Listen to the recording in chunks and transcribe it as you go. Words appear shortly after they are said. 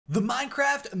The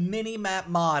Minecraft Minimap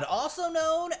mod, also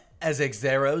known as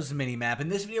Xaero's Minimap. In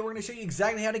this video, we're going to show you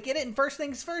exactly how to get it. And first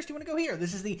things first, you want to go here.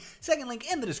 This is the second link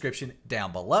in the description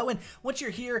down below. And once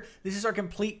you're here, this is our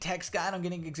complete text guide on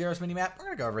getting Xaero's Minimap. We're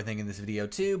going to go over everything in this video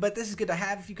too, but this is good to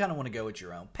have if you kind of want to go at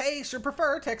your own pace or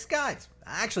prefer text guides.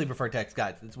 I actually prefer text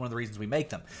guides. That's one of the reasons we make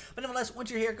them. But nonetheless, once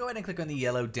you're here, go ahead and click on the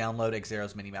yellow download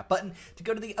Xaero's Minimap button to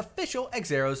go to the official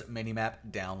Xaero's Minimap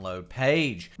download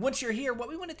page. Once you're here, what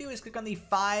we want to do is click on the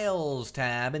Files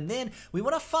tab, and then we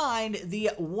want to find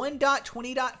the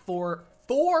 1.20.4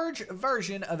 Forge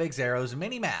version of Xaero's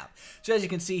Minimap. So as you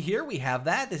can see here, we have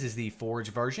that. This is the Forge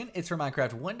version. It's for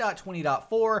Minecraft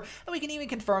 1.20.4, and we can even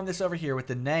confirm this over here with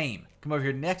the name. Come over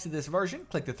here next to this version,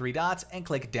 click the three dots, and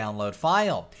click Download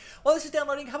File. While this is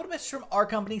downloading, how about a message from our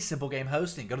company,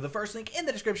 SimpleGameHosting? Go to the first link in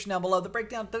the description down below, the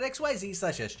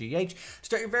breakdown.xyz/SGH.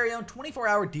 Start your very own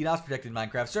 24-hour DDoS Protected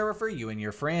Minecraft server for you and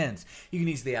your friends. You can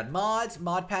easily add mods,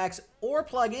 mod packs, or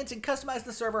plugins and customize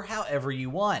the server however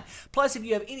you want. Plus, if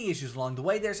you have any issues along the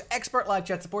way, there's expert live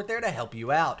chat support there to help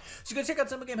you out. So go check out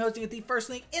SimpleGameHosting at the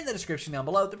first link in the description down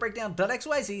below, the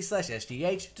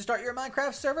breakdown.xyz/SGH, to start your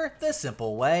Minecraft server the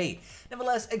simple way.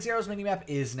 Nevertheless, Xaero's Minimap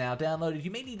is now downloaded.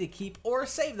 You may need to keep or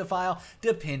save the file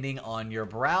depending on your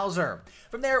browser.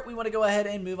 From there, we want to go ahead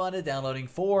and move on to downloading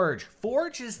Forge.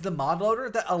 Forge is the mod loader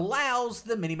that allows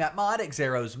the Minimap mod,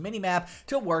 Xaero's Minimap,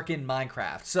 to work in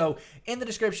Minecraft. So in the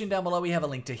description down below, we have a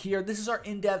link to here. This is our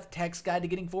in-depth text guide to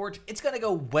getting Forge. It's going to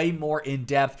go way more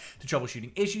in-depth to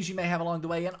troubleshooting issues you may have along the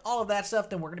way and all of that stuff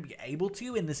than we're going to be able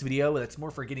to in this video. That's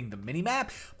more for getting the Minimap,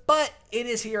 but it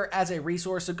is here as a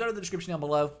resource. So go to the description down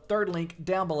below, third link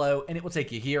down below, and it will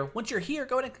take you here. Once you're here,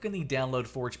 go ahead and click on the Download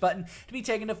Forge button to be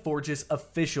taken to Forge's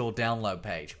official download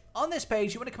page. On this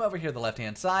page, you want to come over here to the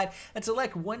left-hand side and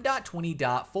select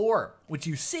 1.20.4, which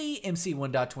you see MC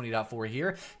 1.20.4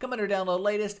 here. Come under Download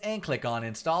Latest and click on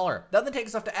Installer. That'll then take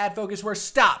us off to Add Focus, where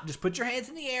stop. Just put your hands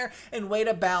in the air and wait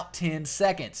about 10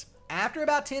 seconds. After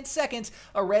about 10 seconds,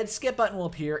 a red skip button will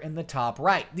appear in the top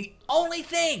right. The only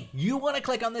thing you want to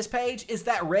click on this page is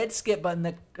that red skip button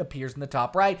that appears in the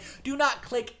top right. Do not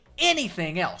click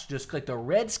anything else. Just click the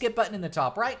red skip button in the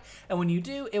top right, and when you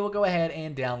do, it will go ahead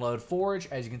and download Forge.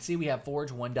 As you can see, we have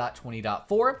Forge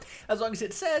 1.20.4. As long as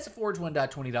it says Forge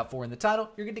 1.20.4 in the title,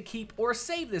 you're good to keep or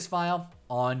save this file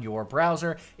on your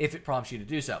browser if it prompts you to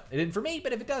do so. It didn't for me,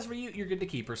 but if it does for you, you're good to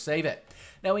keep or save it.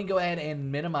 Now we can go ahead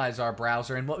and minimize our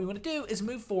browser, and what we want to do is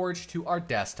move Forge to our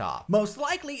desktop. Most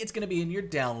likely, it's going to be in your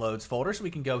Downloads folder, so we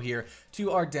can go here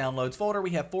to our Downloads folder. We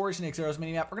have Forge and Xaero's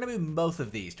Minimap. We're going to move both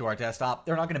of these to our desktop.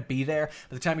 They're not going to be there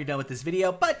by the time you're done with this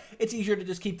video, but it's easier to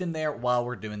just keep them there while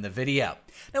we're doing the video.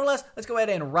 Nevertheless, let's go ahead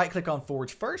and right-click on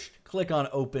Forge first, click on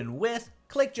Open With,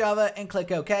 click Java, and click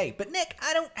OK. But Nick,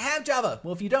 I don't have Java.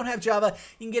 Well, if you don't have Java,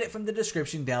 you can get it from the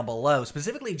description down below.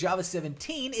 Specifically, Java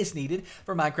 17 is needed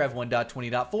for Minecraft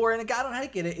 1.20.4, and a guide on how to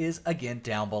get it is, again,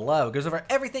 down below. It goes over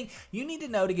everything you need to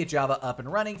know to get Java up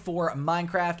and running for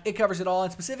Minecraft. It covers it all,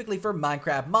 and specifically for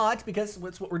Minecraft mods, because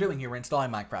that's what we're doing here. We're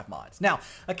installing Minecraft mods. Now,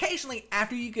 occasionally,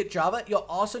 after you get Java, you'll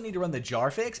also need to run the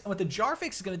jar fix, and what the jar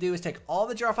fix is going to do is take all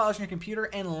the jar files on your computer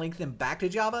and link them back to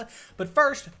Java. But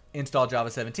first, install Java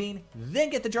 17, then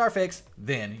get the jar fix,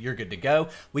 then you're good to go.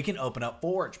 We can open up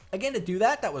Forge. Again, to do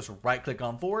that, that was right-click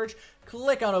on Forge,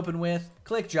 click on Open With,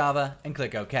 click Java, and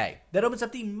click OK. That opens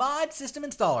up the mod system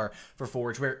installer for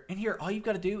Forge, where in here, all you've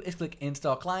got to do is click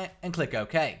Install Client and click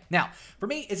OK. Now, for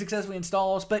me, it successfully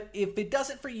installs, but if it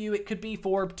doesn't for you, it could be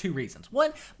for two reasons.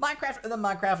 One, Minecraft or the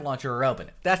Minecraft launcher are open.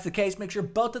 If that's the case, make sure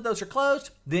both of those are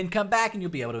closed, then come back and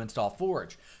you'll be able to install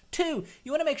Forge. Two,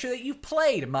 you want to make sure that you've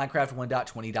played Minecraft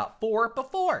 1.20.4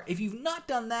 before. If you've not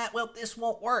done that, well, this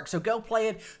won't work. So go play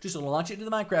it, just launch it to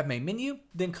the Minecraft main menu,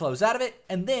 then close out of it,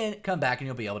 and then come back and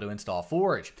you'll be able to install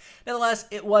Forge. Nevertheless,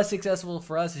 it was successful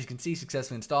for us. As you can see,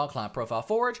 successfully installed Client Profile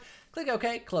Forge. Click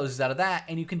OK, closes out of that,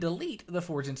 and you can delete the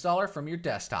Forge installer from your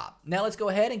desktop. Now let's go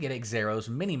ahead and get Xaero's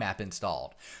Minimap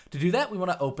installed. To do that, we want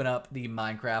to open up the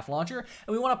Minecraft launcher,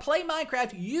 and we want to play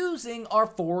Minecraft using our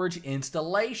Forge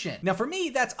installation. Now for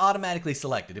me, that's automatically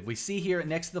selected. If we see here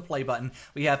next to the play button,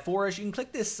 we have Forge. You can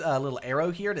click this little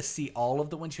arrow here to see all of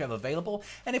the ones you have available,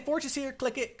 and if Forge is here,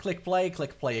 click it, click play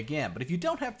again. But if you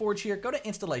don't have Forge here, go to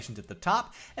Installations at the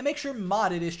top, and make sure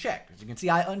Modded is checked. As you can see,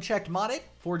 I unchecked Modded.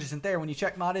 Forge isn't there. When you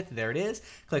check Modded, there it is.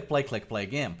 Click play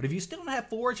again. But if you still don't have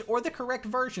Forge or the correct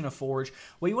version of Forge,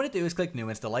 what you want to do is click New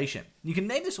Installation. You can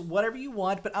name this whatever you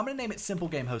want, but I'm going to name it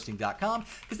SimpleGameHosting.com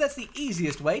because that's the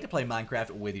easiest way to play Minecraft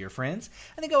with your friends.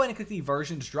 And then go ahead and click the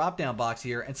Versions drop-down box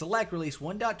here and select Release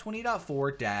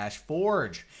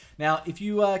 1.20.4-Forge. Now, if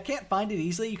you can't find it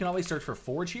easily, you can always search for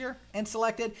Forge here and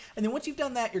select it. And then once you've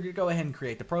done that, you're going to go ahead and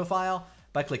create the profile.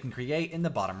 by clicking Create in the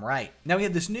bottom right. Now we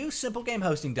have this new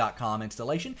SimpleGameHosting.com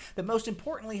installation that most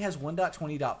importantly has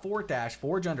 1.20.4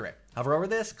 Forge under it. Hover over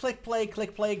this, click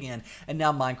play again, and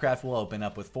now Minecraft will open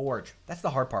up with Forge. That's the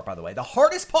hard part, by the way. The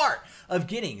hardest part of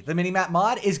getting the Minimap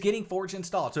mod is getting Forge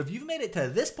installed. So if you've made it to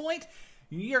this point,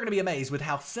 you're going to be amazed with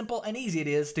how simple and easy it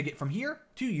is to get from here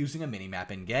to using a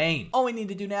minimap in game. All we need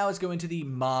to do now is go into the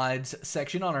mods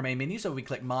section on our main menu. So we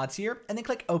click mods here and then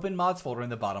click open mods folder in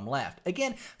the bottom left.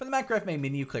 Again, for the Minecraft main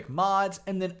menu, click mods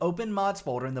and then open mods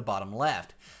folder in the bottom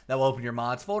left. That will open your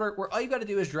mods folder where all you got to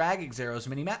do is drag Xaero's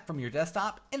minimap from your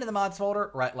desktop into the mods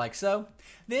folder right like so.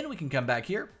 Then we can come back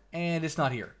here and it's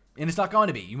not here. And it's not going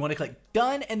to be. You want to click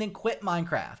done and then quit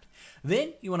Minecraft.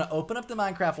 Then you want to open up the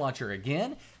Minecraft launcher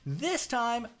again, this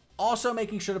time also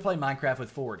making sure to play Minecraft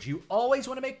with Forge. You always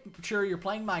want to make sure you're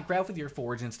playing Minecraft with your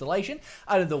Forge installation,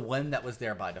 either the one that was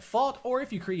there by default, or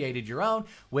if you created your own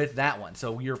with that one.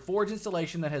 So your Forge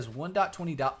installation that has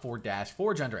 1.20.4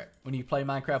 Forge under it. When you play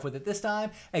Minecraft with it this time,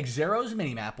 Xaero's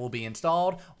minimap will be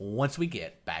installed once we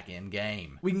get back in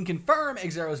game. We can confirm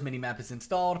Xaero's minimap is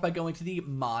installed by going to the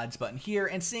mods button here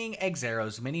and seeing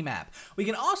Xaero's minimap. We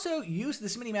can also use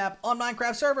this minimap on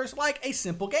Minecraft servers like a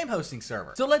SimpleGameHosting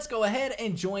server. So let's go ahead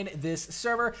and join this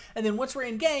server, and then once we're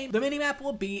in game, the minimap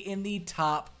will be in the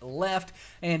top left,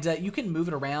 and you can move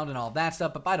it around and all that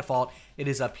stuff, but by default it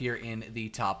is up here in the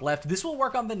top left. This will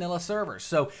work on vanilla servers.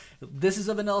 So this is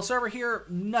a vanilla server here,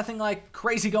 nothing like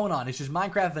crazy going on. It's just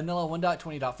Minecraft vanilla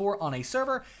 1.20.4 on a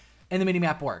server, and the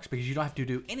minimap works because you don't have to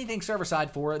do anything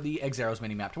server-side for the Xaero's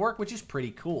minimap to work, which is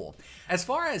pretty cool. As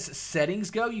far as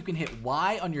settings go, you can hit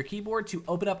Y on your keyboard to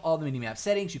open up all the minimap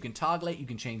settings. You can toggle it. You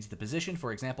can change the position.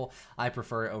 For example, I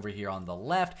prefer it over here on the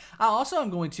left. I also am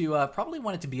going to probably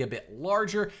want it to be a bit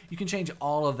larger. You can change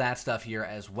all of that stuff here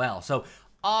as well. So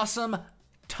awesome.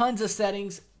 Tons of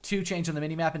settings to change on the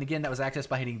minimap, and again, that was accessed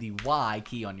by hitting the Y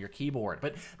key on your keyboard.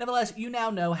 But nevertheless, you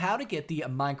now know how to get the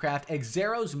Minecraft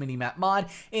Xaero's minimap mod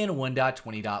in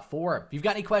 1.20.4. If you've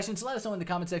got any questions, let us know in the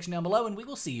comment section down below, and we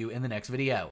will see you in the next video.